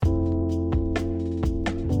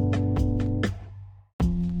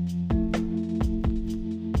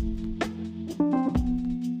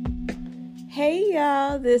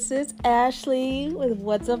y'all. This is Ashley with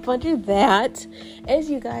What's Up Under That. As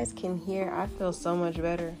you guys can hear, I feel so much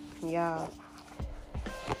better. Y'all,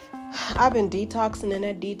 I've been detoxing and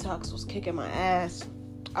that detox was kicking my ass.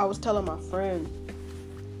 I was telling my friend,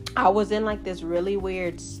 I was in like this really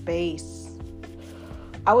weird space.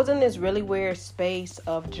 I was in this really weird space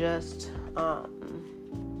of just,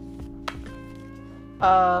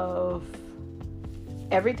 of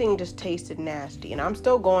everything just tasted nasty. And I'm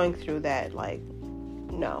still going through that.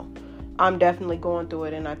 No, I'm definitely going through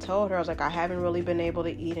it. And I told her, I was like, I haven't really been able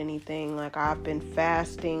to eat anything. Like, I've been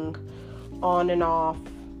fasting on and off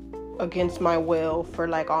against my will for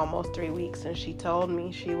like almost 3 weeks. And she told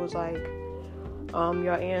me, she was like,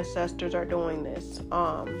 your ancestors are doing this,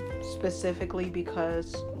 specifically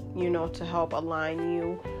because, to help align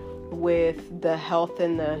you with the health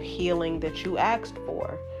and the healing that you asked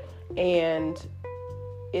for. And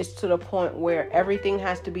it's to the point where everything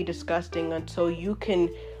has to be disgusting until you can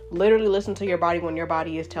literally listen to your body when your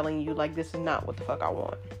body is telling you, like, this is not what the fuck I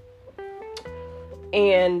want.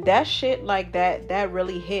 And that shit like that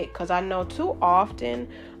really hit, because I know too often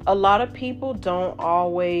a lot of people don't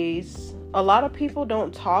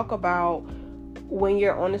talk about when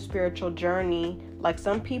you're on a spiritual journey. Like,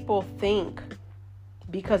 some people think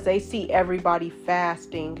because they see everybody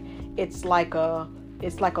fasting, it's like a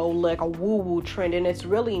woo-woo trend, and it's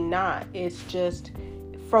really not. It's just,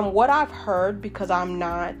 from what I've heard, because I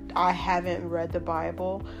haven't read the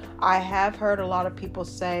Bible, I have heard a lot of people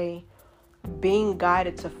say being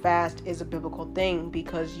guided to fast is a biblical thing,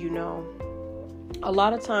 because a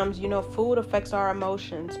lot of times, food affects our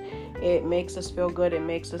emotions. It makes us feel good. It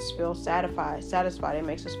makes us feel satisfied. It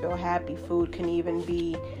makes us feel happy. Food can even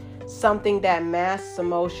be something that masks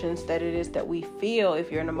emotions that we feel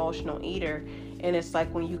if you're an emotional eater. And it's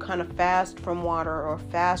like when you kind of fast from water or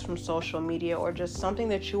fast from social media or just something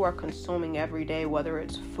that you are consuming every day, whether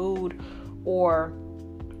it's food or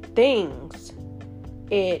things,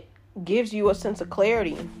 it gives you a sense of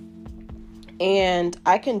clarity. And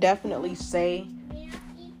I can definitely say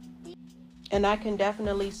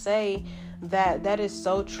that is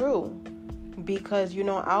so true. Because,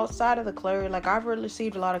 outside of the clarity, like, I've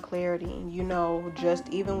received a lot of clarity, just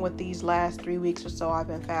even with these last 3 weeks or so, I've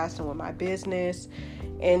been fasting with my business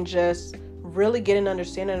and just really getting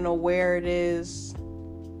understanding of where it is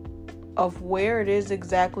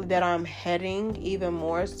exactly that I'm heading, even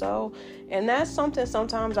more so. And that's something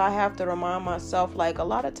sometimes I have to remind myself, like, a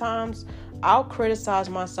lot of times I'll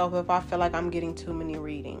criticize myself if I feel like I'm getting too many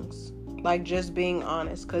readings. Like, just being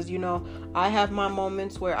honest, because, I have my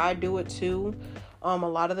moments where I do it too. A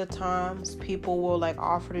lot of the times people will like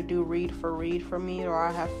offer to do read for me, or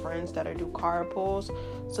I have friends that do card pulls.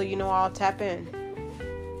 So, I'll tap in.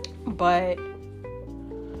 But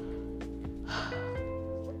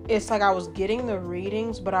it's like I was getting the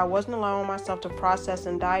readings, but I wasn't allowing myself to process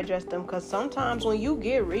and digest them. Because sometimes when you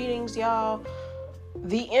get readings, y'all,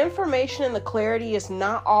 the information and the clarity is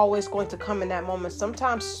not always going to come in that moment.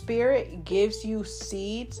 Sometimes spirit gives you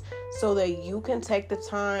seeds so that you can take the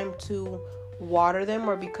time to water them,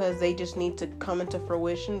 or because they just need to come into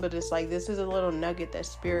fruition. But it's like, this is a little nugget that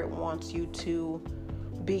spirit wants you to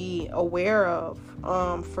be aware of.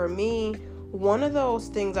 For me, one of those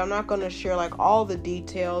things, I'm not going to share like all the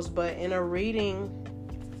details, but in a reading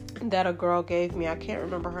that a girl gave me, I can't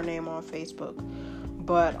remember her name on Facebook,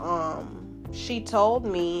 but she told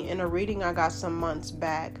me in a reading I got some months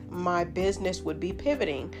back, my business would be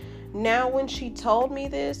pivoting. Now, when she told me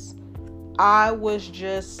this, I was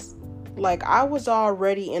just like, I was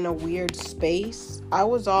already in a weird space.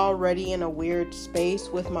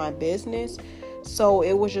 with my business. So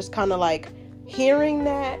it was just kind of like hearing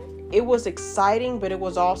that. It was exciting, but it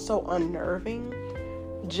was also unnerving.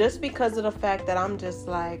 Just because of the fact that I'm just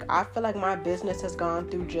like, I feel like my business has gone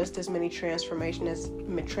through just as many transformations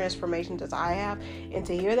as I have. And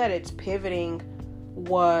to hear that it's pivoting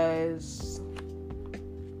was,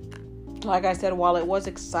 like I said, while it was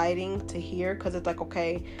exciting to hear, because it's like,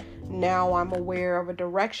 okay, now I'm aware of a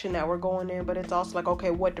direction that we're going in, but it's also like,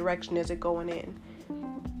 okay, what direction is it going in?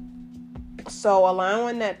 So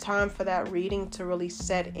allowing that time for that reading to really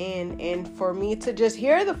set in, and for me to just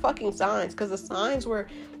hear the fucking signs, because the signs were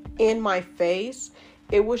in my face.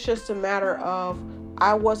 It was just a matter of,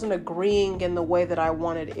 I wasn't agreeing in the way that I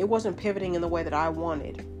wanted. It wasn't pivoting in the way that I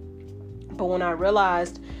wanted. But when I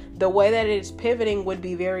realized the way that it's pivoting would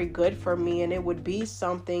be very good for me, and it would be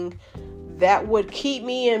something that would keep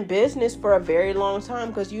me in business for a very long time,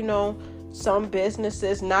 because some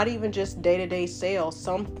businesses, not even just day-to-day sales,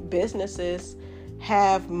 some businesses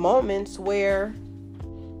have moments where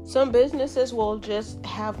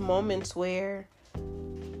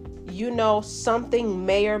something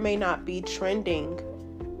may or may not be trending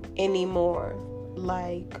anymore.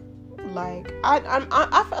 Like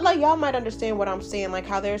I feel like y'all might understand what I'm saying. Like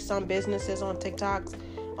how there's some businesses on TikTok,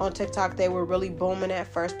 they were really booming at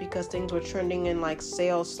first because things were trending and like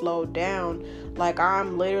sales slowed down. Like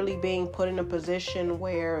I'm literally being put in a position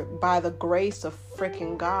where by the grace of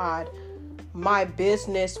freaking God, my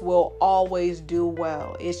business will always do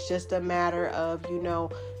well. It's just a matter of,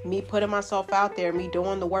 me putting myself out there, me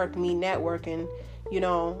doing the work, me networking,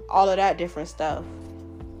 all of that different stuff.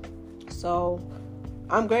 So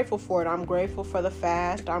I'm grateful for it. I'm grateful for the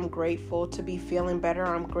fast. I'm grateful to be feeling better.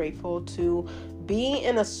 I'm grateful to be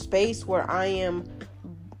in a space where I am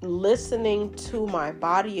listening to my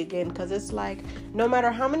body again, because it's like no matter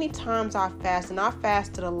how many times I fast, and I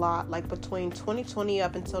fasted a lot, like between 2020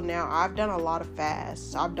 up until now, I've done a lot of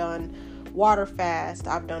fasts. I've done water fast,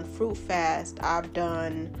 I've done fruit fast, I've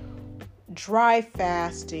done dry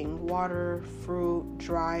fasting, water, fruit,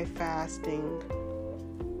 dry fasting,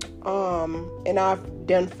 and I've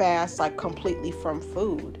done fasts like completely from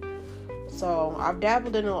food. So I've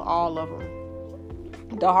dabbled in all of them.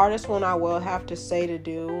 The hardest one I will have to say to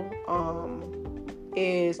do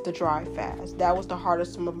is the dry fast. That was the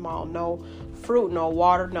hardest one of them all. No fruit, no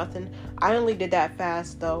water, nothing. I only did that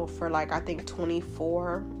fast though for like I think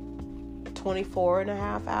 24 and a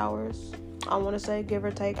half hours. I want to say, give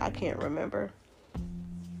or take. I can't remember.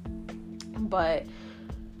 But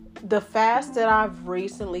the fast that I've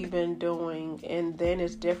recently been doing, and then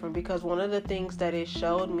it's different because one of the things that it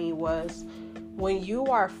showed me was when you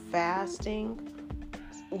are fasting,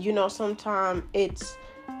 sometimes it's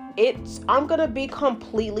I'm gonna be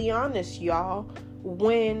completely honest, y'all.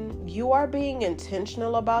 When you are being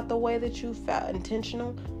intentional about the way that you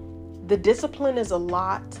intentional, the discipline is a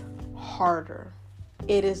lot harder.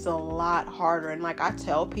 It is a lot harder. And like I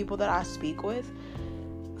tell people that I speak with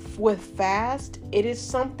fast, it is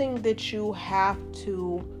something that you have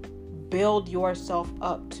to build yourself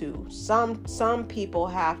up to. Some people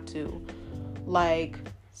have to, like,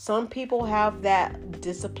 some people have that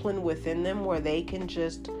discipline within them where they can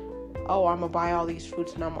just, I'm going to buy all these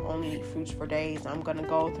fruits and I'm going to only eat fruits for days. I'm going to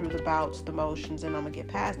go through the bouts, the motions, and I'm going to get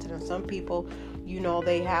past it. And some people,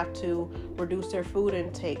 they have to reduce their food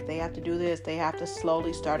intake. They have to do this. They have to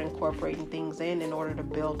slowly start incorporating things in order to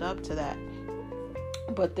build up to that.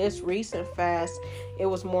 But this recent fast, it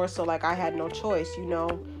was more so like I had no choice.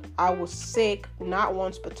 I was sick, not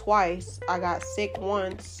once, but twice. I got sick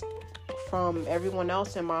once from everyone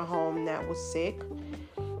else in my home that was sick.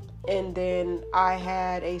 And then I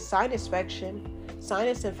had a sinus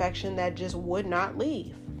infection that just would not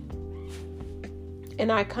leave.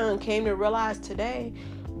 And I kind of came to realize today,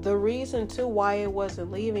 the reason too why it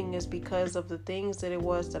wasn't leaving is because of the things that it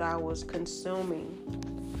was that I was consuming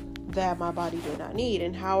that my body did not need.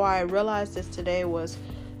 And how I realized this today was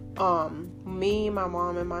me, my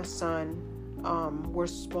mom, and my son we're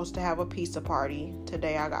supposed to have a pizza party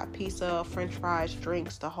today. I got pizza, french fries,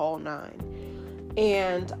 drinks, the whole nine.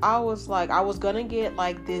 And I was gonna get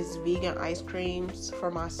like this vegan ice creams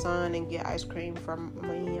for my son and get ice cream for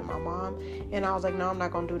me and my mom. And I was like, no, I'm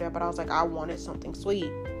not gonna do that. But I was like, I wanted something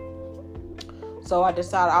sweet. So I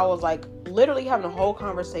decided, I was like literally having a whole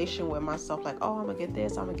conversation with myself, like, I'm gonna get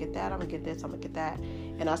this, I'm gonna get that, I'm gonna get this, I'm gonna get that.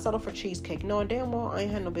 And I settled for cheesecake. Knowing damn well I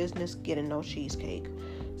ain't had no business getting no cheesecake.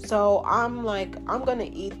 So I'm like, I'm gonna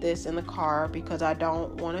eat this in the car because I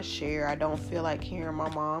don't want to share. I don't feel like hearing my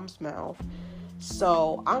mom's mouth.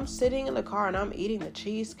 So I'm sitting in the car and I'm eating the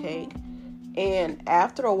cheesecake. And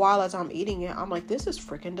after a while, as I'm eating it, I'm like, this is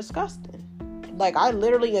freaking disgusting. Like I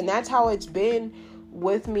literally, and that's how it's been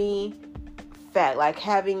with me, like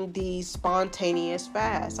having these spontaneous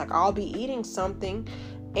fasts. Like I'll be eating something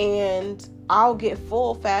and I'll get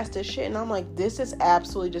full fast as shit. And I'm like, this is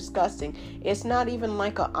absolutely disgusting. It's not even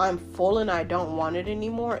like I'm full and I don't want it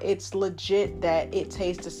anymore. It's legit that it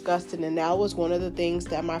tastes disgusting. And that was one of the things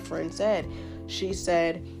that my friend said. She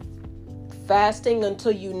said, fasting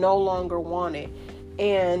until you no longer want it.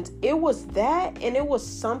 And it was that, and it was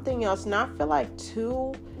something else. And I feel like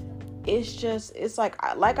too, it's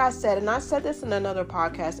like I said, and I said this in another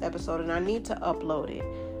podcast episode, and I need to upload it.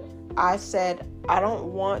 I said, I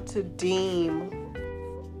don't want to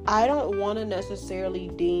necessarily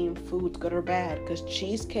deem foods good or bad, because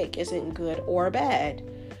cheesecake isn't good or bad.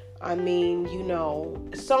 I mean,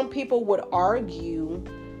 some people would argue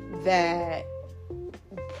that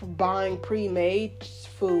buying pre-made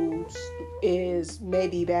foods is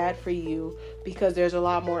maybe bad for you because there's a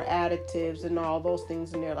lot more additives and all those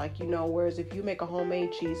things in there, like, whereas if you make a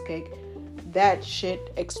homemade cheesecake, that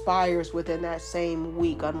shit expires within that same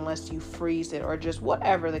week unless you freeze it or just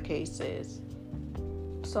whatever the case is.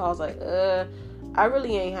 So I was like, I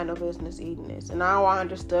really ain't had no business eating this. And now I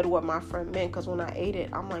understood what my friend meant, because when I ate it,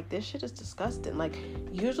 I'm like, this shit is disgusting. Like,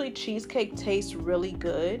 usually cheesecake tastes really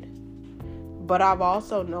good, but I've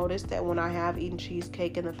also noticed that when I have eaten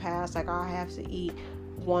cheesecake in the past, like, I have to eat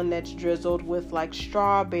one that's drizzled with like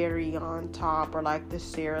strawberry on top, or like the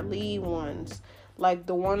Sara Lee ones, like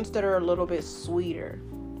the ones that are a little bit sweeter.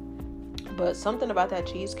 But something about that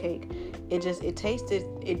cheesecake,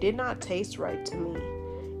 it did not taste right to me.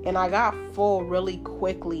 And I got full really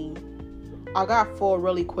quickly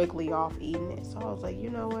off eating it. So I was like, you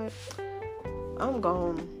know what? I'm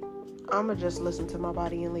going to just listen to my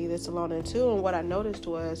body and leave this alone. And too, and what I noticed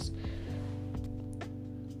was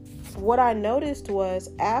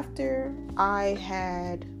after I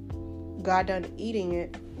had got done eating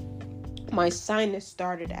it, my sinus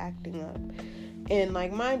started acting up. And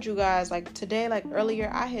like, mind you guys, like today, like earlier,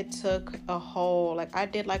 I had took I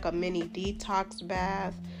did like a mini detox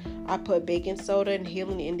bath. I put baking soda and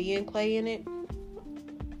healing Indian clay in it.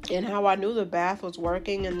 And how I knew the bath was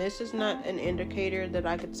working, and this is not an indicator that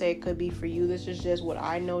I could say it could be for you. This is just what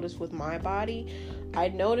I noticed with my body. I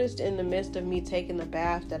noticed in the midst of me taking the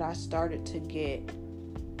bath that I started to get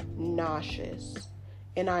nauseous.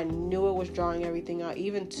 And I knew it was drawing everything out.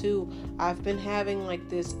 Even too, I've been having like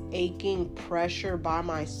this aching pressure by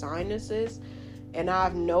my sinuses. And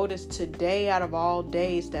I've noticed today, out of all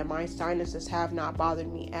days, that my sinuses have not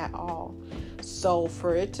bothered me at all. So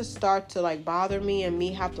for it to start to like bother me and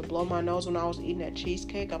me have to blow my nose when I was eating that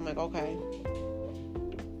cheesecake, I'm like, okay,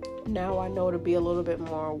 now I know to be a little bit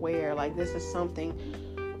more aware. Like, this is something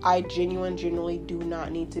I genuinely do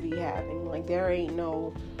not need to be having. Like, there ain't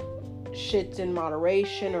no shits in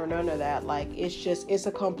moderation or none of that. Like, it's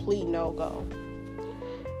a complete no-go.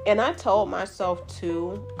 And I told myself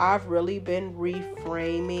too, I've really been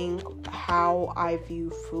reframing how I view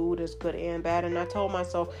food as good and bad. And I told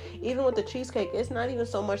myself, even with the cheesecake, it's not even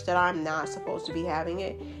so much that I'm not supposed to be having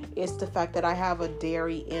it. It's the fact that I have a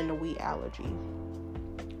dairy and a wheat allergy.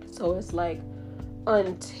 So it's like,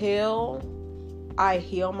 until I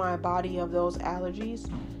heal my body of those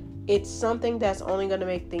allergies, it's something that's only going to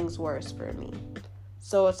make things worse for me.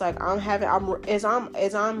 So it's like, as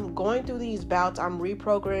I'm going through these bouts, I'm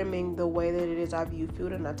reprogramming the way that it is I view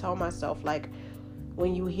food. And I tell myself, like,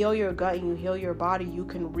 when you heal your gut and you heal your body, you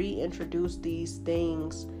can reintroduce these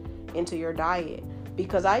things into your diet.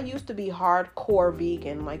 Because I used to be hardcore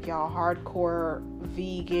vegan, like, y'all, hardcore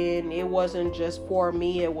vegan. It wasn't just for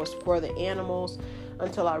me, it was for the animals.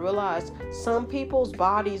 Until I realized some people's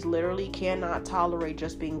bodies literally cannot tolerate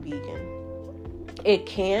just being vegan. It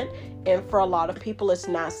can't. And for a lot of people, it's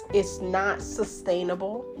not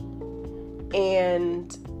sustainable.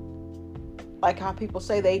 And like how people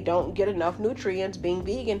say they don't get enough nutrients being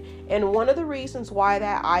vegan. And one of the reasons why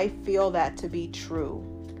that I feel that to be true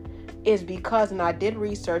is because, and I did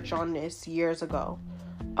research on this years ago.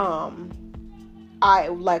 I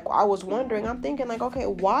was wondering, I'm thinking like, okay,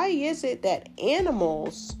 why is it that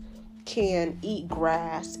animals can eat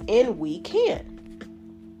grass and we can't?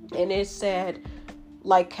 And it said,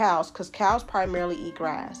 like cows, because cows primarily eat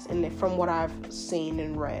grass, and from what I've seen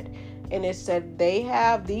and read, and it said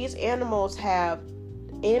these animals have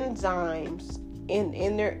enzymes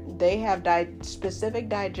they have specific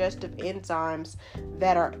digestive enzymes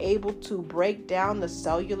that are able to break down the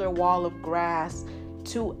cellular wall of grass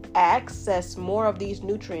to access more of these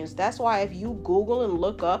nutrients. That's why if you Google and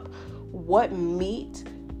look up what meat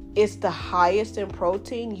is the highest in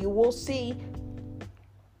protein, you will see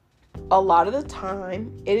a lot of the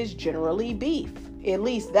time it is generally beef. At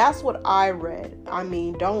least that's what I read. I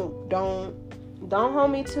mean, don't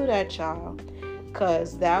hold me to that, child,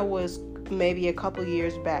 because that was maybe a couple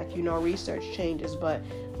years back. You know, research changes, but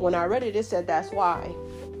when I read it, it said that's why,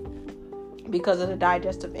 because of the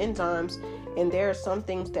digestive enzymes. And there are some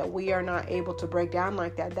things that we are not able to break down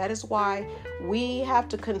like that. That is why we have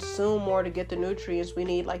to consume more to get the nutrients we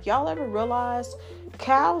need. Like, y'all ever realize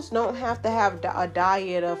cows don't have to have a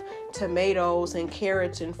diet of tomatoes and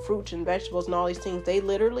carrots and fruits and vegetables and all these things. They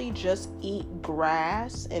literally just eat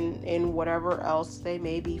grass and whatever else they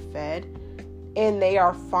may be fed, and they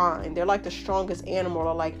are fine. They're like the strongest animal,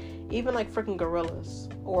 or like even like freaking gorillas,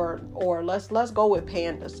 or let's go with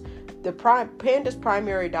pandas. The pandas'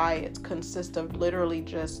 primary diets consist of literally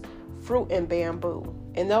just fruit and bamboo.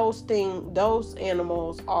 And those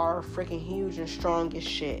animals are freaking huge and strong as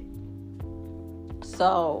shit.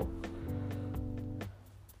 So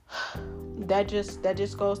that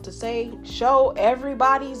just goes to show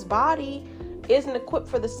everybody's body isn't equipped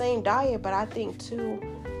for the same diet. But I think too,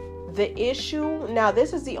 the issue, now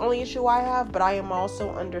this is the only issue I have, but I am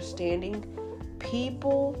also understanding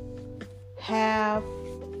people have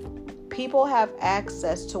people have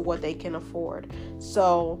access to what they can afford.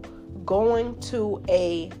 So going to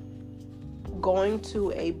a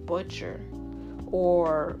butcher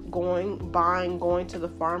or going to the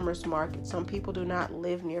farmer's market. Some people do not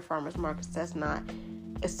live near farmer's markets. That's not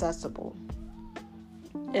accessible.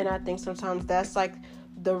 And I think sometimes that's like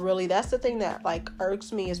that's the thing that like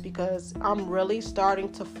irks me, is because I'm really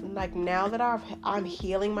starting to like, now that I'm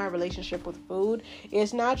healing my relationship with food.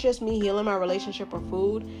 It's not just me healing my relationship with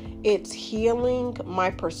food, it's healing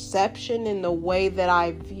my perception in the way that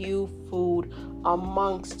I view food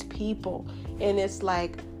amongst people. And it's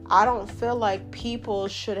like, I don't feel like people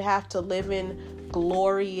should have to live in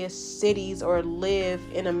glorious cities or live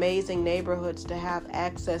in amazing neighborhoods to have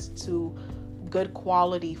access to good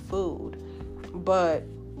quality food. But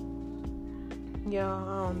yeah,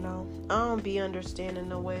 I don't know. I don't be understanding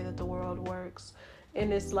the way that the world works.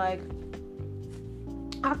 And it's like,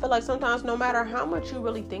 I feel like sometimes no matter how much you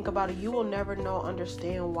really think about it, you will never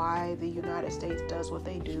understand why the United States does what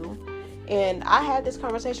they do. And I had this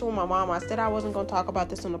conversation with my mom. I said I wasn't going to talk about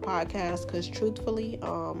this on the podcast because truthfully,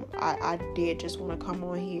 I did just want to come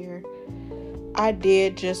on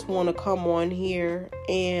here.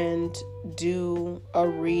 And do a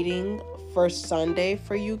reading for Sunday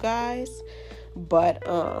for you guys. But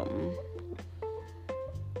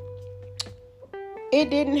it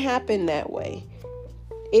didn't happen that way.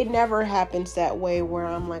 It never happens that way where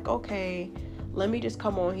I'm like, okay, let me just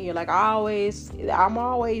come on here. Like I'm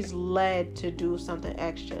always led to do something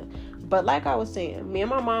extra. But like I was saying, me and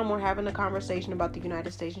my mom were having a conversation about the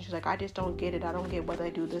United States, and she's like, I just don't get it. I don't get why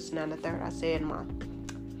they do this and that and the third. I said, Mom,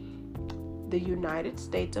 the United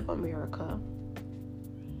States of America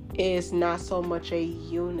is not so much a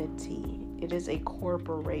unity. It is a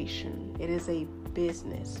corporation. It is a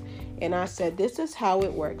business. And I said, this is how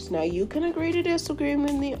it works. Now you can agree to disagree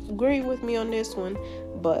with me on this one,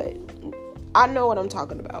 but I know what I'm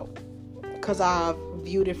talking about because I've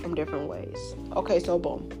viewed it from different ways. Okay, so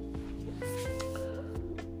boom.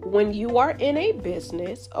 When you are in a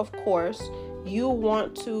business, of course, you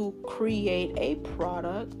want to create a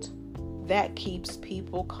product that keeps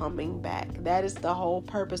people coming back. That is the whole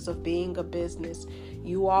purpose of being a business.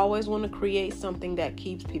 You always want to create something that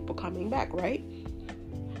keeps people coming back, right?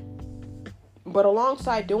 But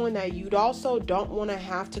alongside doing that, you also don't want to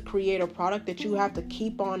have to create a product that you have to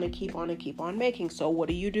keep on making. So what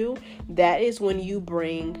do? That is when you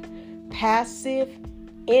bring passive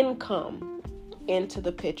income into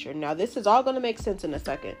the picture. Now, this is all going to make sense in a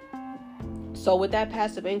second. So with that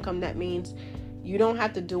passive income, that means you don't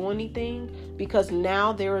have to do anything because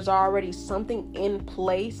now there is already something in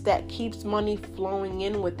place that keeps money flowing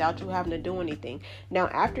in without you having to do anything. Now,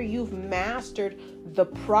 after you've mastered a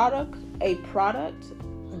product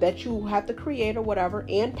that you have to create or whatever,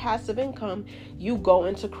 and passive income, you go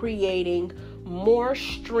into creating more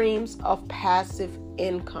streams of passive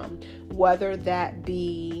income, whether that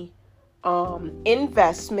be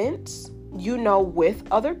investments, with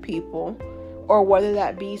other people, or whether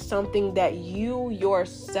that be something that you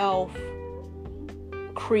yourself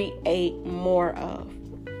create more of.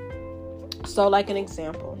 So like an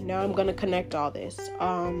example, now I'm going to connect all this.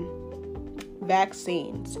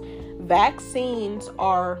 Vaccines. Vaccines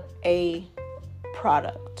are a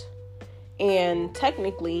product. And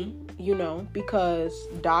technically, because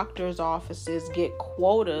doctors' offices get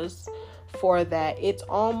quotas for that, it's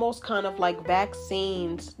almost kind of like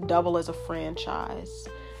vaccines double as a franchise.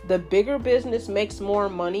 The bigger business makes more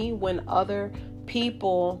money when other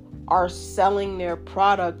people are selling their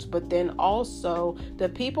products, but then also the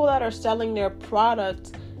people that are selling their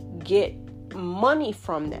products get money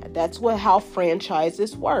from that. That's how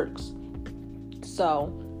franchises works. So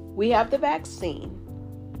we have the vaccine.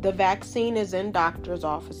 The vaccine is in doctors'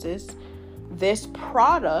 offices. This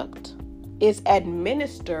product is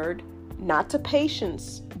administered not to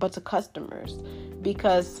patients, but to customers,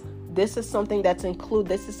 because this is something that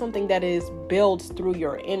is billed through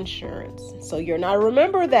your insurance. So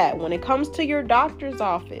remember that when it comes to your doctor's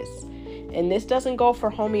office, and this doesn't go for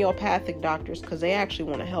homeopathic doctors because they actually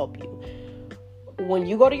want to help you. When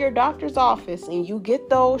you go to your doctor's office and you get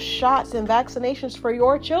those shots and vaccinations for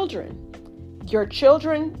your children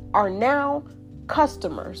are now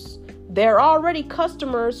customers. They're already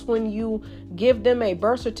customers when you give them a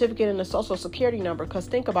birth certificate and a social security number. Because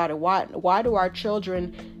think about it. Why do our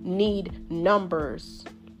children need numbers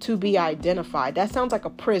to be identified? That sounds like a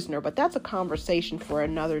prisoner, but that's a conversation for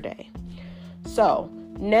another day. So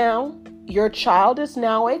now your child is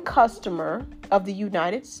now a customer of the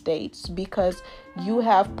United States because you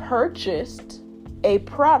have purchased a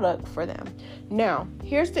product for them. Now,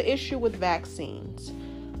 here's the issue with vaccines.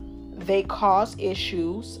 They cause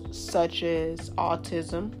issues such as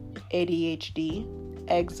autism, ADHD,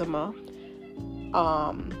 eczema,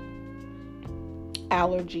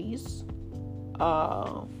 allergies.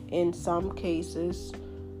 In some cases,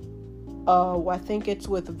 I think it's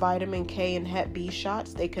with vitamin K and Hep B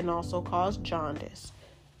shots, they can also cause jaundice.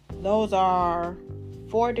 Those are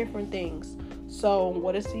 4 different things. So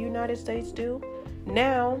what does the United States do?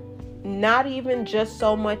 Now, not even just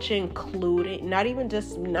so much including, not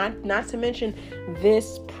to mention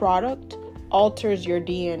this product alters your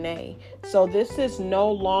DNA. So this is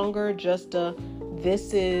no longer just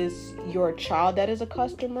this is your child that is a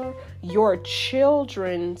customer. Your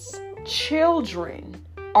children's children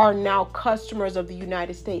are now customers of the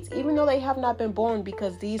United States, even though they have not been born,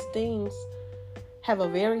 because these things have a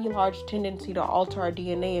very large tendency to alter our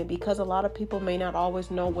DNA. And because a lot of people may not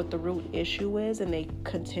always know what the root issue is, and they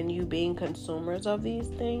continue being consumers of these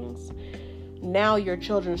things, now your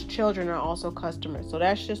children's children are also customers. So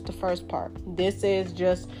that's just the first part. This is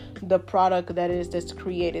just the product that's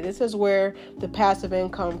created. This is where the passive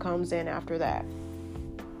income comes in after that.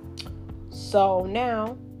 So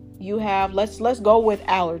now you have, let's go with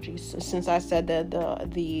allergies, since I said that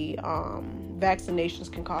the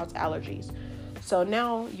vaccinations can cause allergies. So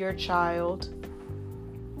now your child,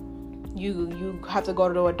 you have to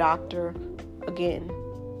go to a doctor again.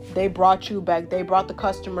 They brought the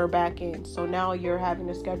customer back in. So now you're having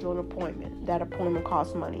to schedule an appointment. That appointment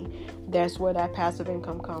costs money. That's where that passive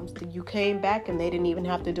income comes. You came back and they didn't even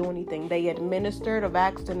have to do anything. They administered a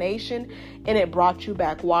vaccination and it brought you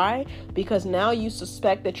back. Why? Because now you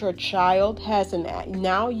suspect that your child has an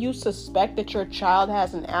allergy,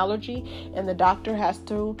 and the doctor has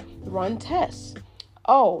to run tests.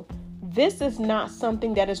 Oh, this is not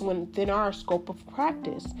something that is within our scope of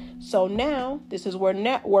practice. So now this is where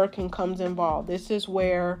networking comes involved. This is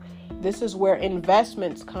where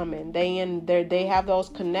investments come in. They have those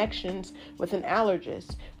connections with an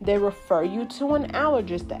allergist. They refer you to an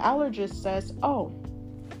allergist. The allergist says, "Oh,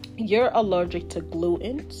 you're allergic to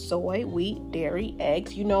gluten, soy, wheat, dairy,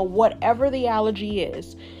 eggs, whatever the allergy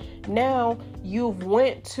is." Now you've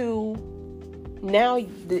went to an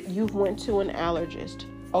allergist.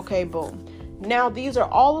 Okay, boom. Now these are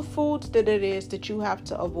all the foods that you have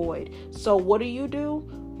to avoid. So what do?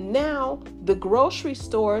 Now the grocery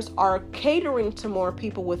stores are catering to more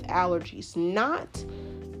people with allergies, not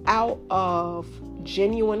out of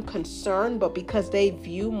genuine concern, but because they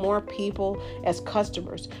view more people as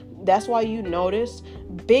customers. That's why you notice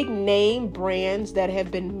big name brands that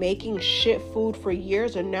have been making shit food for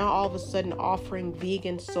years are now all of a sudden offering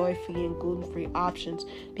vegan, soy-free, and gluten-free options,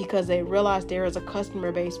 because they realize there is a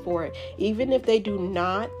customer base for it. Even if they do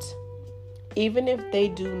not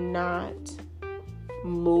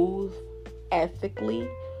move ethically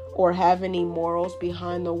or have any morals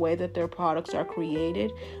behind the way that their products are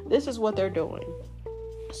created, this is what they're doing.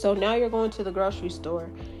 So now you're going to the grocery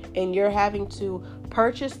store and you're having to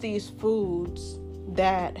purchase these foods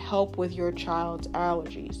that help with your child's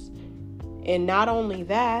allergies. And not only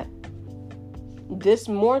that,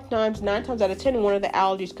 9 times out of 10, one of the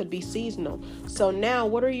allergies could be seasonal. So now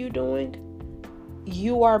what are you doing?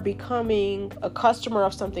 You are becoming a customer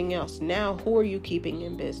of something else. Now who are you keeping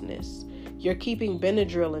in business? You're keeping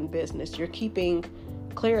Benadryl in business. You're keeping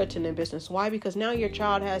Claritin in business. Why? Because now your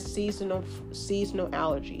child has seasonal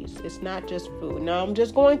allergies. It's not just food. Now I'm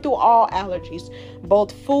just going through all allergies,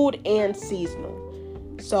 both food and seasonal.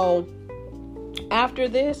 So after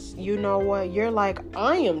this, you know what? You're like,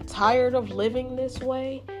 I am tired of living this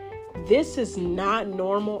way. This is not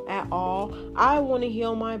normal at all. I want to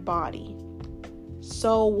heal my body.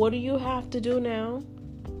 So what do you have to do now?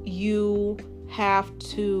 You have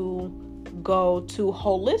to go to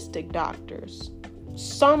holistic doctors.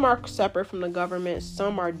 Some are separate from the government.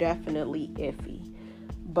 Some are definitely iffy.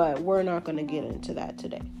 But we're not going to get into that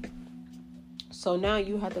today. So now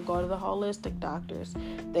you have to go to the holistic doctors.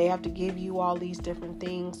 They have to give you all these different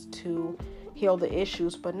things to heal the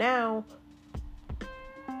issues. But now,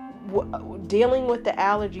 dealing with the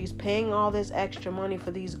allergies, paying all this extra money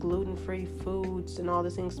for these gluten-free foods and all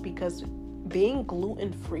these things, because being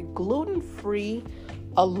gluten-free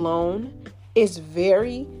alone is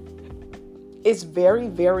very,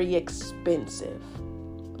 very expensive.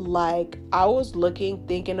 Like, I was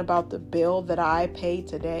thinking about the bill that I paid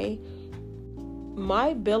today.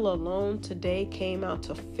 My bill alone today came out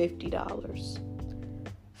to $50.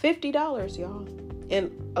 $50, y'all.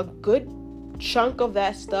 And a good chunk of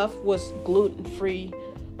that stuff was gluten-free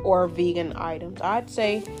or vegan items. I'd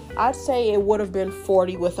say it would have been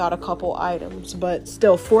 $40 without a couple items, but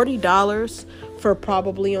still $40 for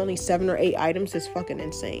probably only 7 or 8 items is fucking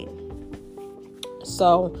insane.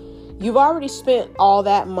 So You've already spent all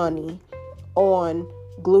that money on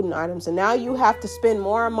gluten items, and now you have to spend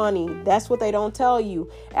more money. That's what they don't tell you.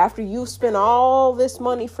 After you've spent all this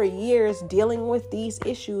money for years dealing with these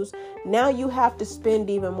issues, now you have to spend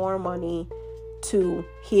even more money to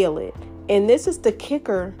heal it. And this is the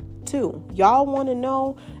kicker too. Y'all want to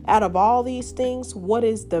know, out of all these things, what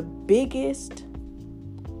is the biggest,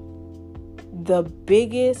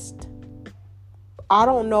 I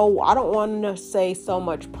don't want to say so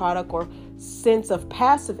much product or sense of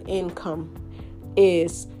passive income,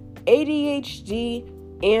 is ADHD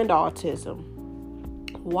and autism.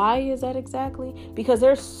 Why is that exactly? Because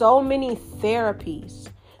there's so many therapies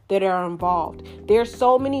that are involved. There's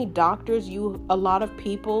so many doctors a lot of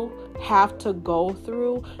people have to go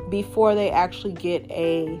through before they actually get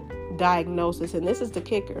a diagnosis. And this is the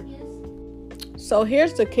kicker. So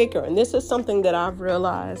here's the kicker. And this is something that I've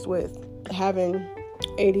realized with having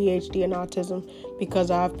ADHD and autism, because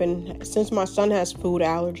since my son has food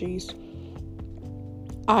allergies,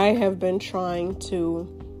 I have been trying to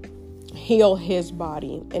heal his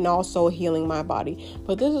body and also healing my body.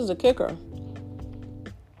 But this is a kicker.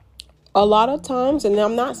 A lot of times, and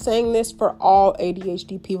I'm not saying this for all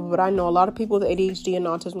ADHD people, but I know a lot of people with ADHD and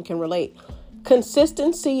autism can relate.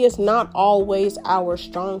 Consistency is not always our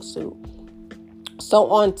strong suit.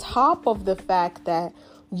 So on top of the fact that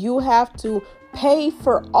you have to pay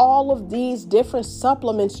for all of these different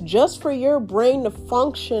supplements just for your brain to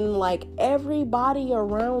function like everybody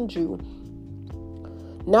around you,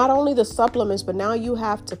 not only the supplements, but now you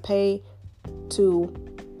have to pay to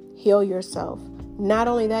heal yourself. Not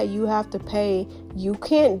only that, you have to pay. You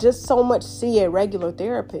can't just so much see a regular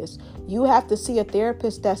therapist. You have to see a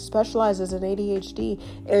therapist that specializes in ADHD.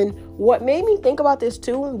 And what made me think about this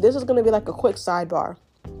too, this is going to be like a quick sidebar.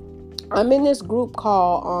 I'm in this group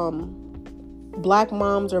called Black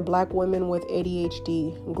Moms or Black Women with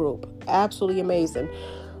ADHD group. Absolutely amazing.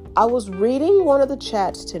 I was reading one of the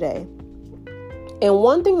chats today, and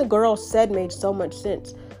one thing the girl said made so much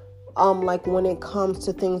sense. Like when it comes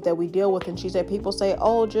to things that we deal with. And she said, people say,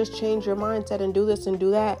 oh, just change your mindset and do this and do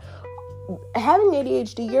that. Having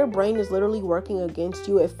ADHD, your brain is literally working against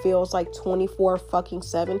you. It feels like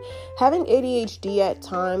 24/7. Having ADHD at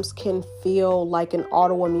times can feel like an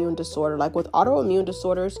autoimmune disorder. Like with autoimmune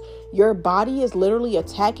disorders, your body is literally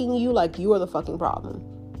attacking you like you are the fucking problem.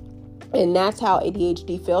 And that's how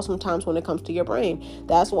ADHD feels sometimes when it comes to your brain.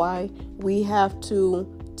 That's why we have to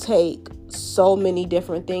take so many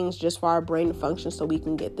different things just for our brain to function so we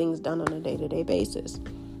can get things done on a day-to-day basis.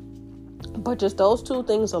 But just those two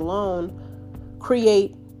things alone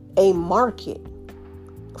create a market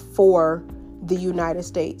for the United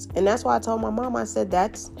States. And that's why I told my mom, I said,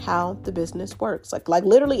 that's how the business works. Like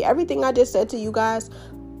literally everything I just said to you guys,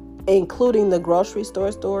 including the grocery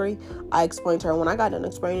store story, I explained to her. When I got done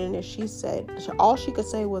explaining it, she said, all she could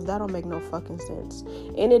say was, that don't make no fucking sense.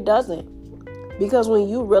 And it doesn't. Because when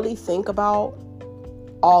you really think about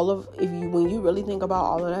all of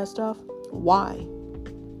that stuff, why?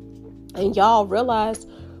 And y'all realize,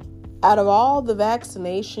 out of all the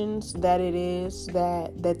vaccinations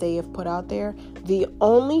that they have put out there, the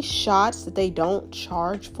only shots that they don't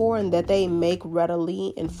charge for and that they make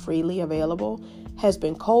readily and freely available has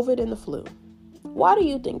been COVID and the flu. Why do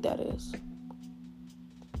you think that is?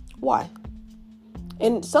 Why?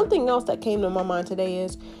 And something else that came to my mind today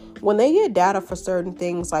is, when they get data for certain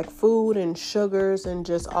things like food and sugars and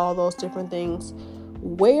just all those different things,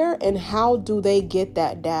 where and how do they get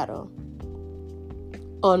that data?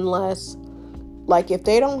 Unless, like, if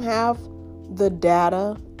they don't have the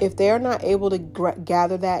data, if they're not able to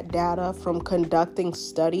gather that data from conducting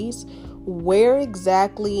studies, where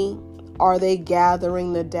exactly are they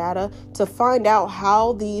gathering the data to find out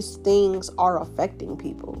how these things are affecting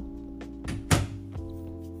people?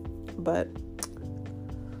 But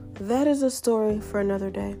that is a story for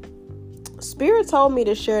another day. Spirit told me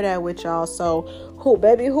to share that with y'all. So,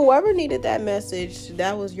 whoever needed that message,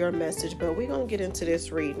 that was your message. But we're going to get into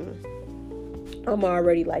this reading. I'm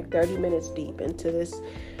already like 30 minutes deep into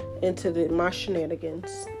my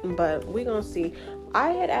shenanigans. But we're going to see.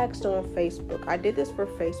 I had asked on Facebook. I did this for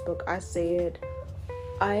Facebook. I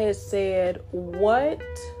had said, what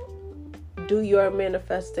do your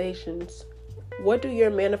manifestations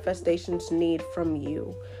need from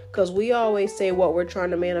you? Because we always say what we're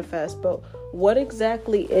trying to manifest, but what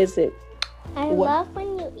exactly is it? I love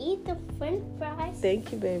when you eat the french fries.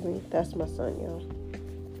 Thank you, baby. That's my son, y'all.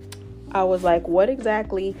 I was like, what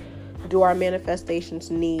exactly do our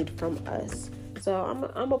manifestations need from us? So I'm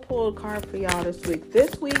going to pull a card for y'all this week.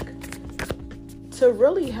 This week, to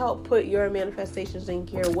really help put your manifestations in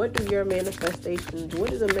gear, what do your manifestations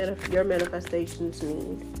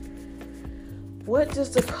need? What does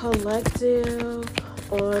the collective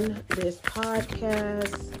on this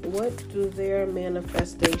podcast, what do their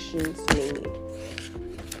manifestations need?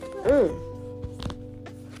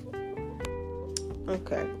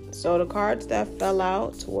 Okay, so the cards that fell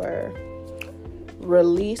out were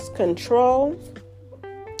release control,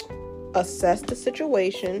 assess the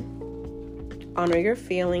situation, honor your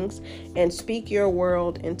feelings, and speak your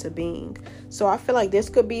world into being. So I feel like this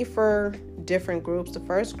could be for different groups. The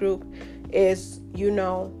first group is,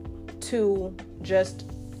 to just,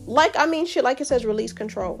 like it says, release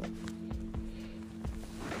control.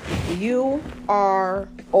 You are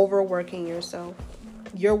overworking yourself.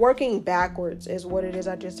 You're working backwards is what it is.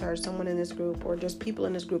 I just heard someone in this group, or just people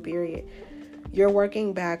in this group, period. You're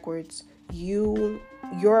working backwards. Your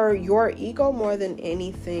ego, more than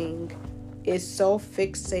anything, is so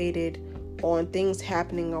fixated on things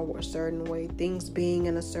happening a certain way, things being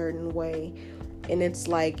in a certain way. And it's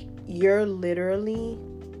like you're literally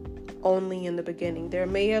only in the beginning. There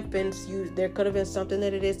could have been something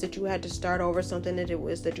that it is that you had to start over, something that it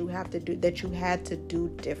was that you had to do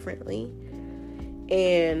differently.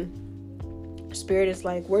 And Spirit is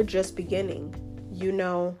like, we're just beginning.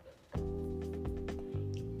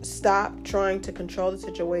 Stop trying to control the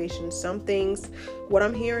situation. Some things, what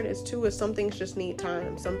I'm hearing is some things just need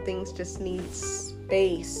time. Some things just need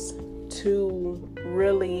space to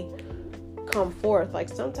really come forth. Like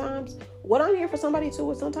sometimes, what I'm hearing for somebody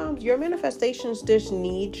too is sometimes your manifestations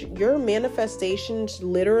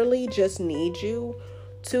literally just need you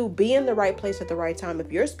to be in the right place at the right time.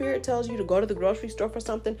 If your spirit tells you to go to the grocery store for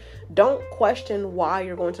something, don't question why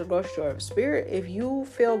you're going to the grocery store. If you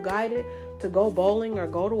feel guided to go bowling or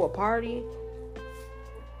go to a party,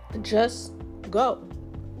 just go.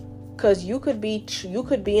 Because you could be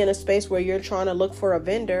in a space where you're trying to look for a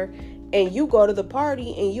vendor, and you go to the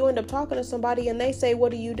party and you end up talking to somebody and they say,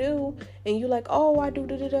 what do you do? And you're like, oh, I do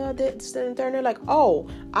this and that. And they're like, oh,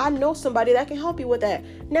 I know somebody that can help you with that.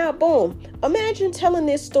 Now, boom. Imagine telling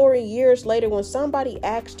this story years later when somebody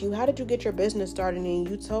asked you, how did you get your business started? And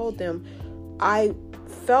you told them, I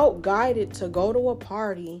felt guided to go to a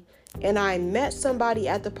party, and I met somebody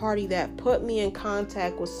at the party that put me in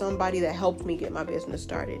contact with somebody that helped me get my business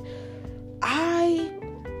started. I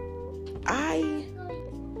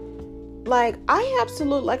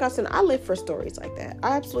absolutely, like I said, I live for stories like that.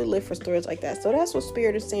 I absolutely live for stories like that. So that's what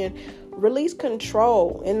Spirit is saying. Release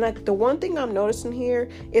control. And like the one thing I'm noticing here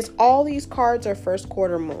is all these cards are first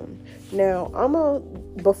quarter moon. Now,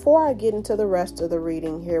 before I get into the rest of the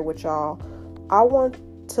reading here with y'all, I want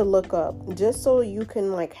to look up, just so you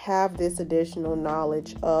can like have this additional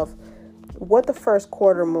knowledge of what the first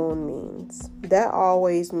quarter moon means. That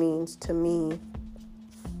always means to me,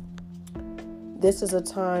 this is a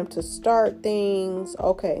time to start things.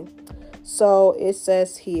 Okay, so it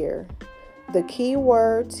says here, the key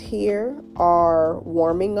words here are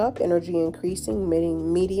warming up, energy increasing,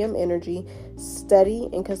 medium energy, steady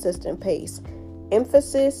and consistent pace.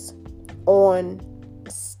 Emphasis on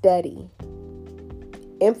steady.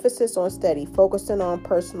 Focusing on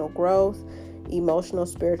personal growth, emotional,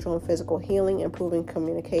 spiritual, and physical healing, improving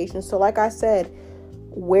communication. So like I said,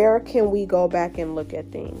 where can we go back and look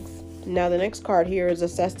at things? Now, the next card here is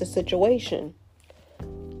assess the situation.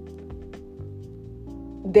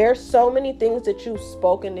 There's so many things that you've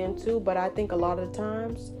spoken into, but I think a lot of the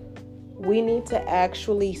times we need to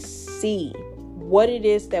actually see what it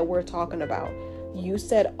is that we're talking about. You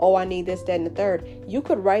said, oh, I need this, that, and the third. You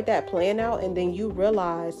could write that plan out, and then you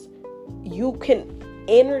realize you can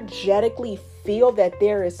energetically feel that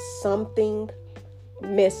there is something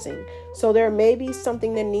missing. So there may be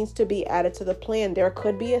something that needs to be added to the plan. There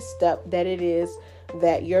could be a step that it is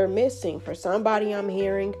that you're missing. For somebody I'm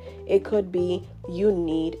hearing, it could be you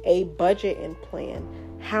need a budget and plan.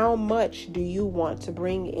 How much do you want to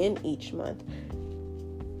bring in each month?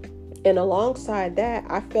 And alongside that,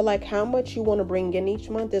 I feel like how much you want to bring in each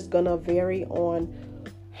month is going to vary on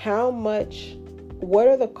what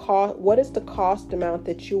is the cost amount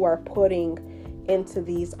that you are putting into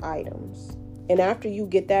these items. And after you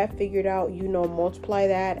get that figured out, multiply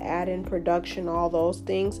that, add in production, all those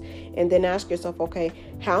things, and then ask yourself, okay,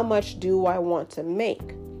 how much do I want to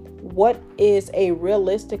make? What is a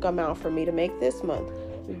realistic amount for me to make this month?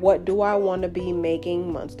 What do I want to be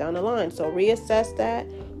making months down the line? So reassess that.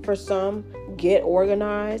 For some, get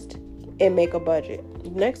organized and make a budget.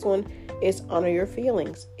 Next one is honor your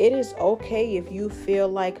feelings. It is okay if you feel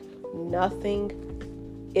like nothing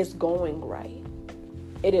is going right.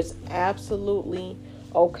 It is absolutely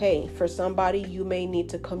okay. For somebody, you may need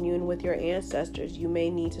to commune with your ancestors. You may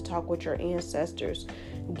need to talk with your ancestors.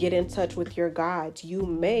 Get in touch with your guides. You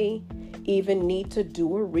may even need to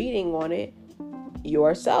do a reading on it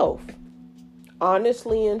yourself,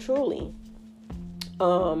 honestly and truly.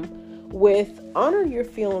 With honor your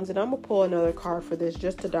feelings, and I'm gonna pull another card for this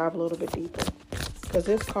just to dive a little bit deeper, because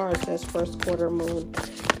this card says first quarter moon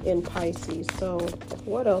in Pisces. So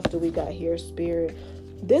what else do we got here, Spirit?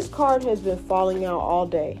 This card has been falling out all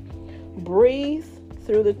day. Breathe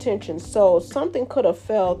through the tension. So something could have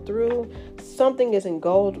fell through. Something isn't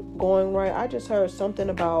going right. I just heard something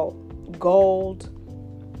about gold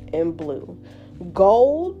and blue.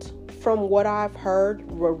 Gold, from what I've heard,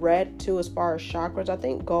 read to as far as chakras, I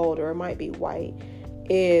think gold, or it might be white,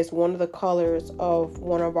 is one of the colors of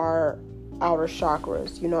one of our outer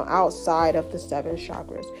chakras, outside of the 7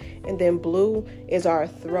 chakras. And then blue is our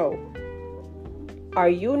throat. Are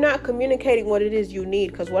you not communicating what it is you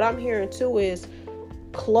need? Because what I'm hearing too is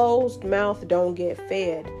closed mouth don't get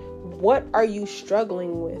fed. What are you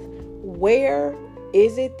struggling with? Where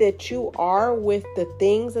is it that you are with the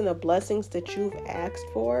things and the blessings that you've asked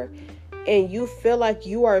for, and you feel like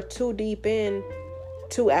you are too deep in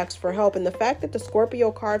to ask for help? And the fact that the Scorpio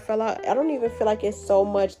card fell out, I don't even feel like it's so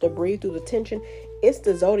much to breathe through the tension. It's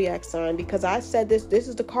the zodiac sign, because I said this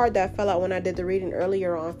is the card that fell out when I did the reading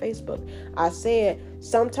earlier on Facebook. I said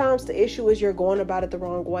sometimes the issue is you're going about it the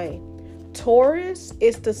wrong way. Taurus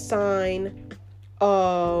is the sign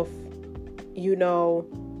of,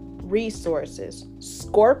 resources.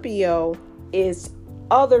 Scorpio is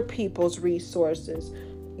other people's resources,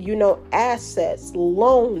 assets,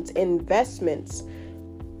 loans, investments,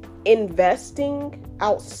 investing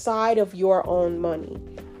outside of your own money.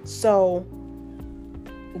 So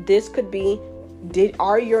this could be,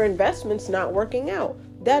 are your investments not working out?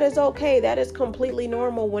 That is okay. That is completely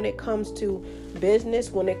normal when it comes to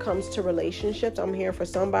business, when it comes to relationships. I'm here for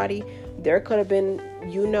somebody. There could have been,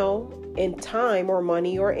 in time or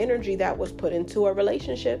money or energy that was put into a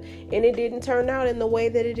relationship, and it didn't turn out in the way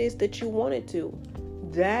that it is that you wanted to.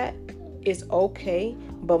 That is okay.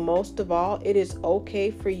 But most of all, it is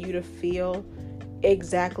okay for you to feel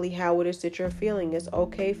exactly how it is that you're feeling. It's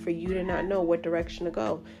okay for you to not know what direction to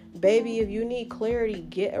go. Baby, if you need clarity,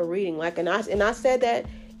 get a reading. And I said that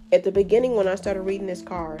at the beginning when I started reading this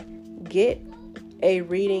card. Get a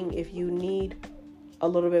reading if you need a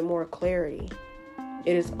little bit more clarity.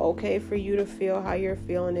 It is okay for you to feel how you're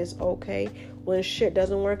feeling. It's okay when shit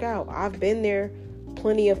doesn't work out. I've been there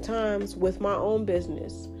plenty of times with my own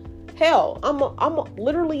business. Hell, I'm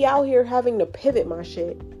literally out here having to pivot my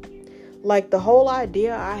shit. Like, the whole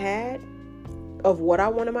idea I had of what I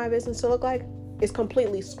wanted my business to look like is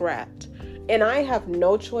completely scrapped. And I have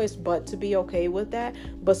no choice but to be okay with that,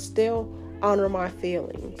 but still honor my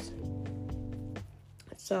feelings.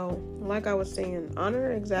 So, like I was saying,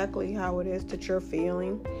 honor exactly how it is that you're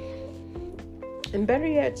feeling. And better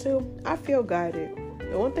yet, too, I feel guided.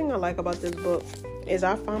 The one thing I like about this book is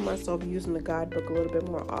I find myself using the guidebook a little bit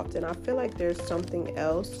more often. I feel like there's something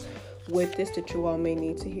else with this that you all may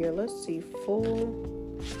need to hear. Let's see, full.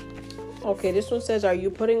 Okay, this one says, are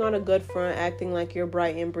you putting on a good front, acting like you're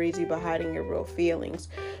bright and breezy, but hiding your real feelings?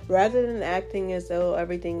 Rather than acting as though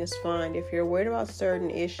everything is fine, if you're worried about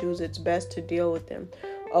certain issues, it's best to deal with them.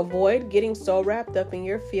 Avoid getting so wrapped up in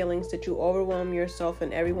your feelings that you overwhelm yourself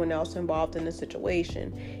and everyone else involved in the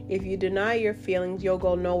situation. If you deny your feelings, you'll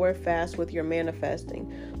go nowhere fast with your manifesting.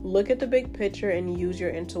 Look at the big picture and use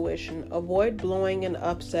your intuition. Avoid blowing an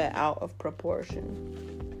upset out of proportion.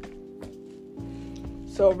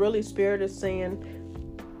 So really, Spirit is saying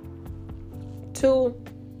to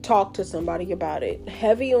talk to somebody about it.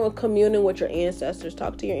 Heavy on communing with your ancestors.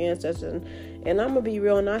 Talk to your ancestors. And I'm going to be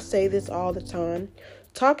real, and I say this all the time.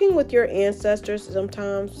 Talking with your ancestors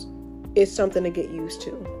sometimes is something to get used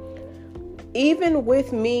to. Even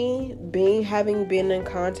with me having been in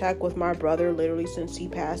contact with my brother literally since he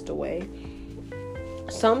passed away,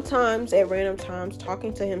 sometimes at random times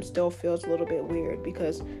talking to him still feels a little bit weird,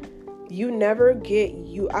 because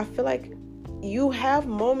I feel like you have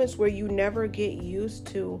moments where you never get used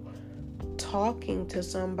to talking to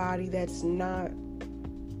somebody that's not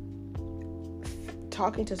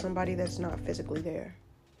physically there.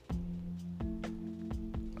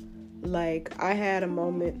 Like, I had a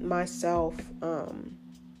moment myself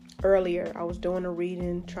earlier. I was doing a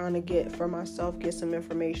reading, trying to get some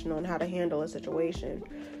information on how to handle a situation.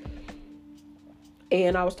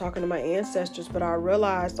 And I was talking to my ancestors, but I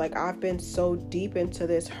realized, like, I've been so deep into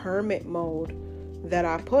this hermit mode that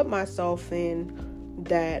I put myself in,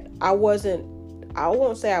 that I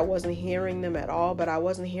won't say I wasn't hearing them at all, but I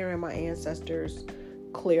wasn't hearing my ancestors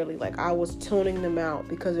clearly. Like, I was tuning them out,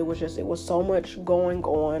 because it was so much going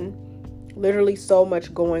on, literally so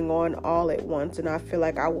much going on all at once. And I feel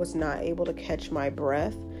like I was not able to catch my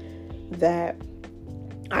breath, that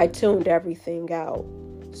I tuned everything out.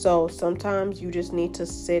 So sometimes you just need to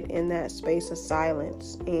sit in that space of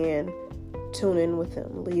silence and tune in with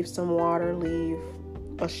him. Leave some water, leave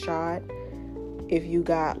a shot. If you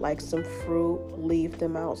got like some fruit, leave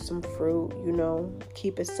them out some fruit,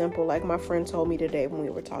 keep it simple. Like my friend told me today when we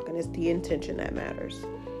were talking, it's the intention that matters.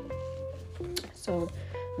 So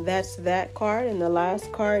that's that card. And the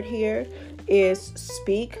last card here is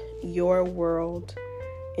speak your world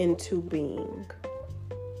into being.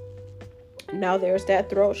 Now there's that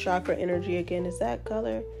throat chakra energy again. Is that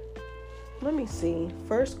color? Let me see.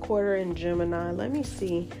 First quarter in Gemini. Let me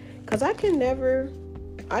see. Because I can never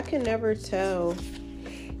tell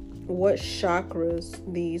what chakras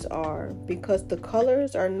these are, because the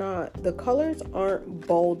colors aren't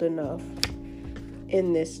bold enough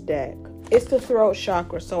in this deck. It's the throat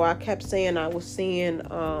chakra, so I kept saying I was seeing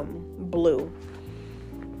blue.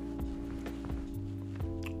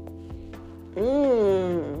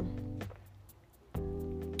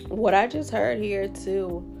 What I just heard here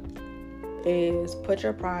too is put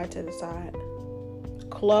your pride to the side.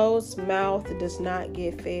 Closed mouth does not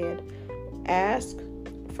get fed. Ask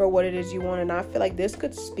for what it is you want. And I feel like this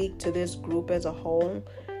could speak to this group as a whole.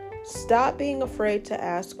 Stop being afraid to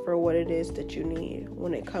ask for what it is that you need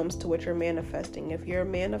when it comes to what you're manifesting. If you're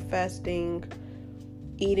manifesting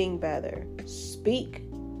eating better, speak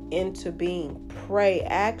into being. Pray.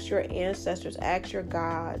 Ask your ancestors. Ask your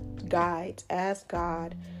guides. Ask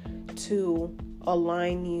God to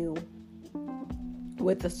align you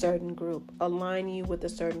with a certain group, align you with a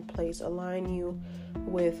certain place, align you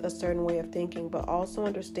with a certain way of thinking. But also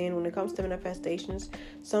understand, when it comes to manifestations,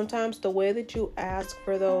 sometimes the way that you ask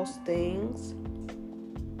for those things,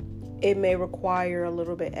 it may require a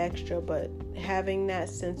little bit extra, but having that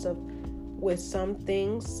sense of, with some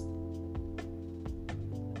things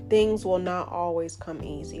will not always come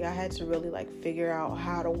easy. I had to really figure out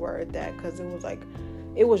how to word that, because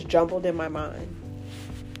it was jumbled in my mind.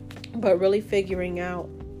 But really figuring out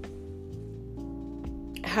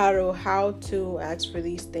how to ask for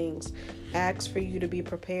these things. Ask for you to be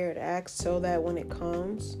prepared. Ask so that when it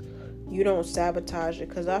comes, you don't sabotage it.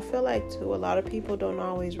 Because I feel like too, a lot of people don't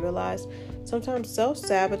always realize sometimes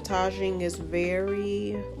self-sabotaging is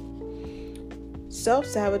very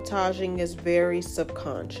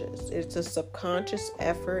subconscious. It's a subconscious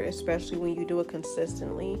effort, especially when you do it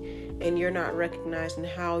consistently and you're not recognizing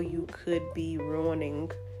how you could be ruining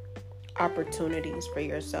opportunities for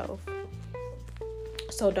yourself.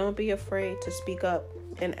 So don't be afraid to speak up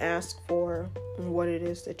and ask for what it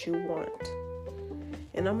is that you want.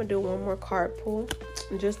 And I'm going to do one more card pull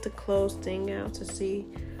just to close thing out, to see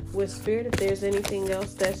with Spirit if there's anything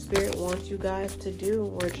else that Spirit wants you guys to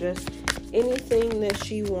do, or just anything that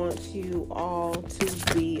she wants you all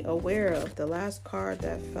to be aware of. The last card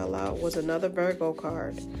that fell out was another Virgo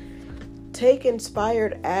card. Take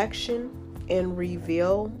inspired action and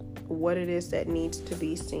reveal what it is that needs to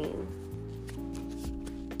be seen.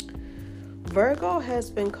 Virgo has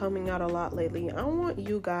been coming out a lot lately. I want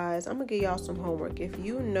you guys, I'm going to give y'all some homework. If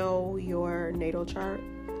you know your natal chart,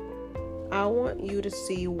 I want you to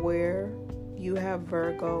see where you have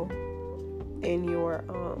Virgo in your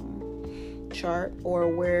chart, or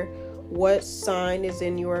what sign is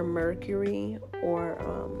in your Mercury, or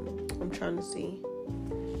I'm trying to see.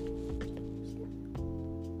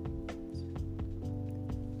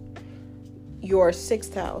 Your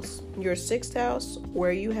sixth house,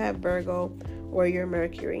 where you have Virgo or your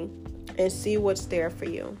Mercury, and see what's there for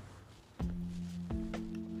you.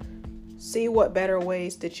 See what better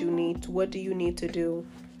ways that you need. What do you need to do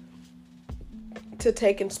to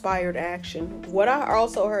take inspired action? What I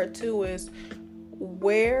also heard too is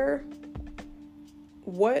what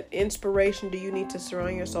inspiration do you need to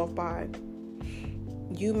surround yourself by?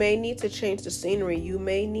 You may need to change the scenery. You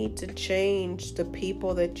may need to change the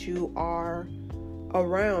people that you are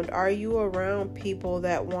around. Are you around people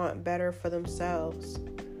that want better for themselves?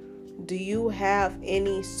 Do you have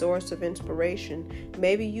any source of inspiration?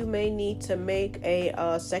 Maybe you may need to make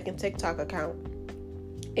a second TikTok account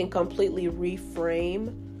and completely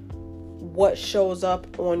reframe what shows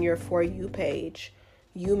up on your For You page.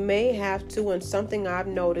 You may have to, and something I've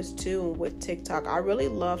noticed too with TikTok, I really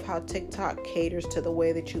love how TikTok caters to the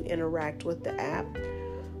way that you interact with the app.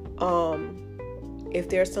 If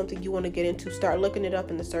there's something you want to get into, start looking it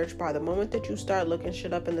up in the search bar. The moment that you start looking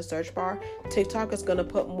shit up in the search bar, TikTok is going to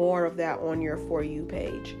put more of that on your For You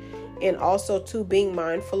page. And also too, being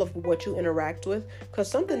mindful of what you interact with, because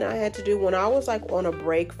something I had to do when I was on a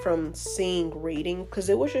break from reading, because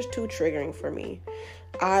it was just too triggering for me.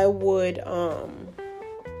 I would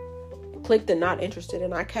click the not interested,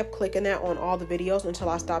 and I kept clicking that on all the videos until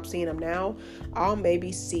I stopped seeing them. Now I'll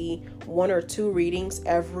maybe see 1 or 2 readings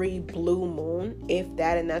every blue moon, if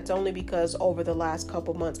that, and that's only because over the last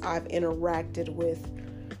couple months I've interacted with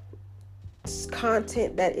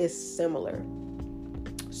content that is similar.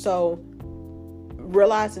 So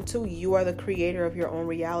realizing too, you are the creator of your own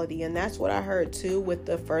reality. And that's what I heard too with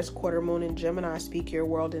the first quarter moon in Gemini, speak your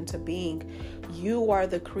world into being. You are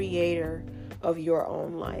the creator of your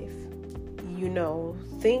own life.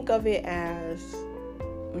 Think of it as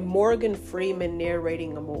Morgan Freeman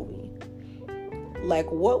narrating a movie.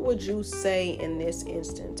 Like, what would you say in this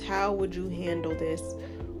instance? How would you handle this?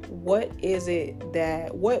 What is it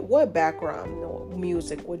that, what background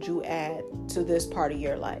music would you add to this part of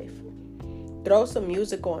your life? Throw some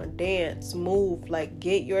music on, dance, move, like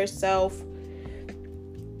get yourself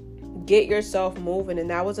moving.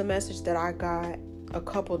 And that was a message that I got a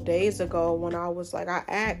couple days ago when I was like, I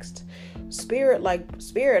asked Spirit,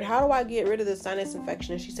 how do I get rid of the sinus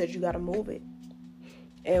infection? And she said, you got to move it.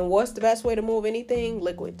 And what's the best way to move anything?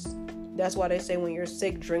 Liquids. That's why they say when you're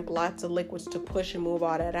sick, drink lots of liquids to push and move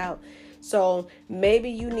all that out. So maybe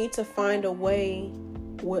you need to find a way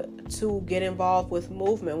to get involved with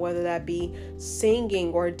movement, whether that be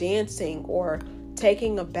singing or dancing or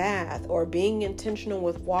taking a bath or being intentional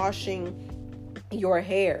with washing your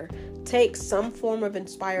hair. Take some form of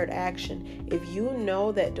inspired action. If you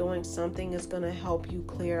know that doing something is going to help you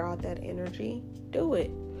clear out that energy, do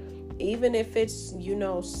it. Even if it's,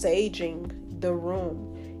 saging the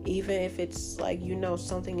room, even if it's like,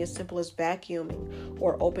 something as simple as vacuuming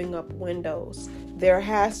or opening up windows. There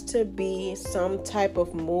has to be some type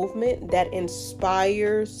of movement that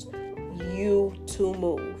inspires you to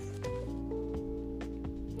move.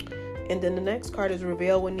 And then the next card is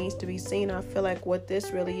reveal what needs to be seen. I feel like what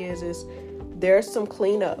this really is there's some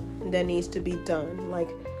cleanup that needs to be done. Like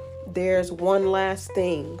there's one last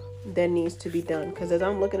thing that needs to be done. Because as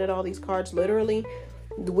I'm looking at all these cards, literally,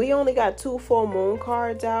 we only got 2 full moon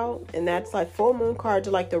cards out. And that's like full moon cards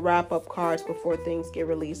are like the wrap up cards before things get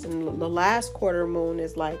released. And the last quarter moon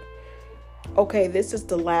is like, okay, this is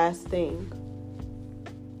the last thing.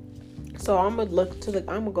 So I'm gonna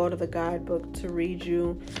go to the guidebook to read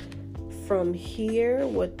you from here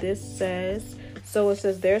what this says. So it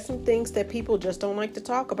says there's some things that people just don't like to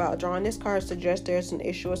talk about. Drawing this card suggests there's an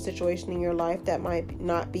issue or situation in your life that might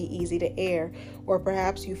not be easy to air, or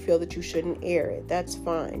perhaps you feel that you shouldn't air it. That's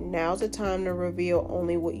fine. Now's the time to reveal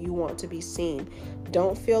only what you want to be seen.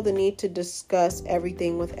 Don't feel the need to discuss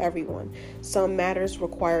everything with everyone. Some matters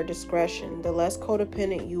require discretion. The less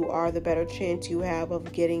codependent you are, the better chance you have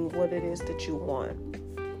of getting what it is that you want.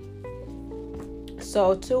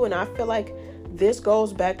 So too, and I feel like this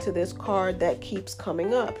goes back to this card that keeps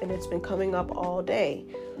coming up, and it's been coming up all day.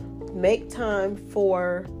 Make time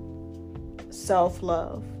for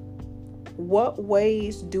self-love. What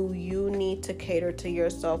ways do you need to cater to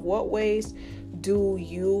yourself? What ways do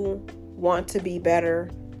you want to be better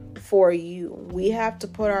for you? We have to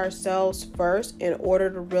put ourselves first in order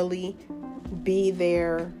to really be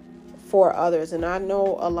there for others. And I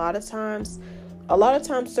know a lot of times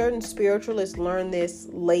certain spiritualists learn this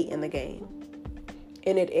late in the game.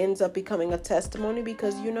 And it ends up becoming a testimony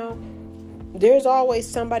because, there's always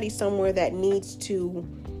somebody somewhere that needs to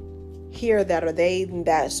hear that, or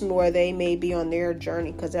that's where they may be on their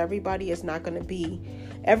journey, because everybody in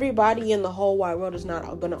the whole wide world is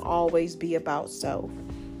not going to always be about self.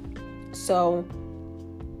 So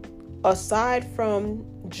aside from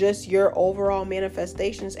just your overall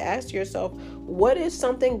manifestations, ask yourself, what is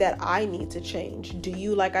something that I need to change? Do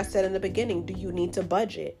you, like I said in the beginning, do you need to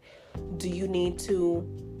budget? Do you need to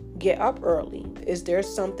get up early? Is there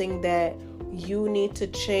something that you need to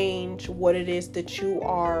change what it is that you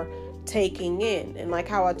are taking in? And like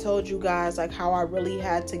how I told you guys, like how I really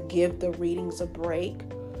had to give the readings a break.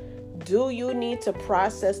 Do you need to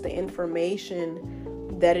process the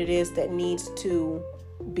information that it is that needs to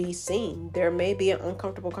be seen? There may be an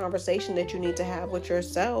uncomfortable conversation that you need to have with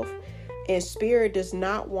yourself. And Spirit does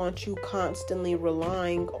not want you constantly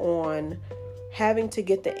relying on having to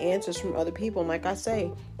get the answers from other people. And like I say,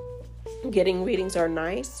 getting readings are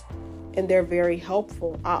nice and they're very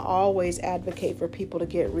helpful. I always advocate for people to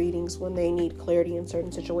get readings when they need clarity in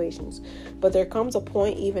certain situations. But there comes a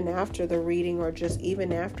point even after the reading, or just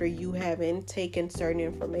even after you have intaken certain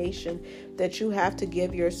information, that you have to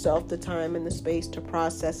give yourself the time and the space to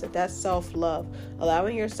process it. That's self-love.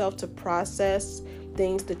 Allowing yourself to process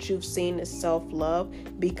things that you've seen is self-love,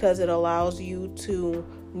 because it allows you to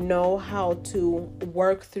know how to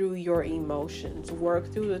work through your emotions,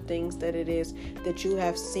 work through the things that it is that you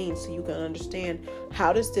have seen, so you can understand,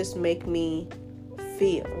 how does this make me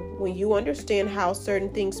feel. When you understand how certain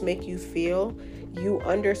things make you feel, you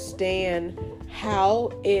understand how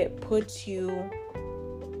it puts you.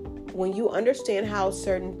 When you understand how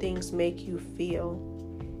certain things make you feel,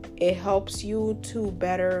 it helps you to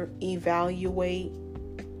better evaluate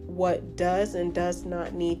what does and does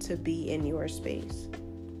not need to be in your space.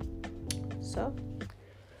 So,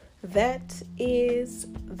 that is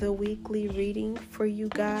the weekly reading for you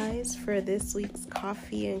guys for this week's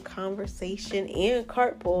Coffee and Conversation and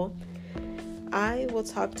Cartpool. I will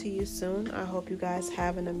talk to you soon. I hope you guys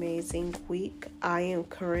have an amazing week. I am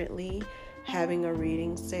currently having a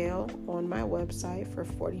reading sale on my website for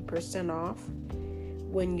 40% off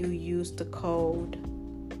when you use the code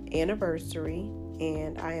anniversary,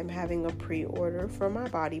 and I am having a pre-order for my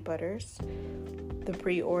body butters. The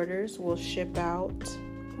pre-orders will ship out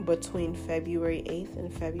between February 8th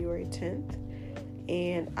and February 10th,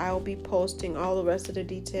 and I'll be posting all the rest of the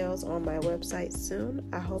details on my website soon.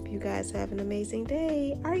 I hope you guys have an amazing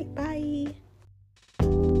day. All right, bye.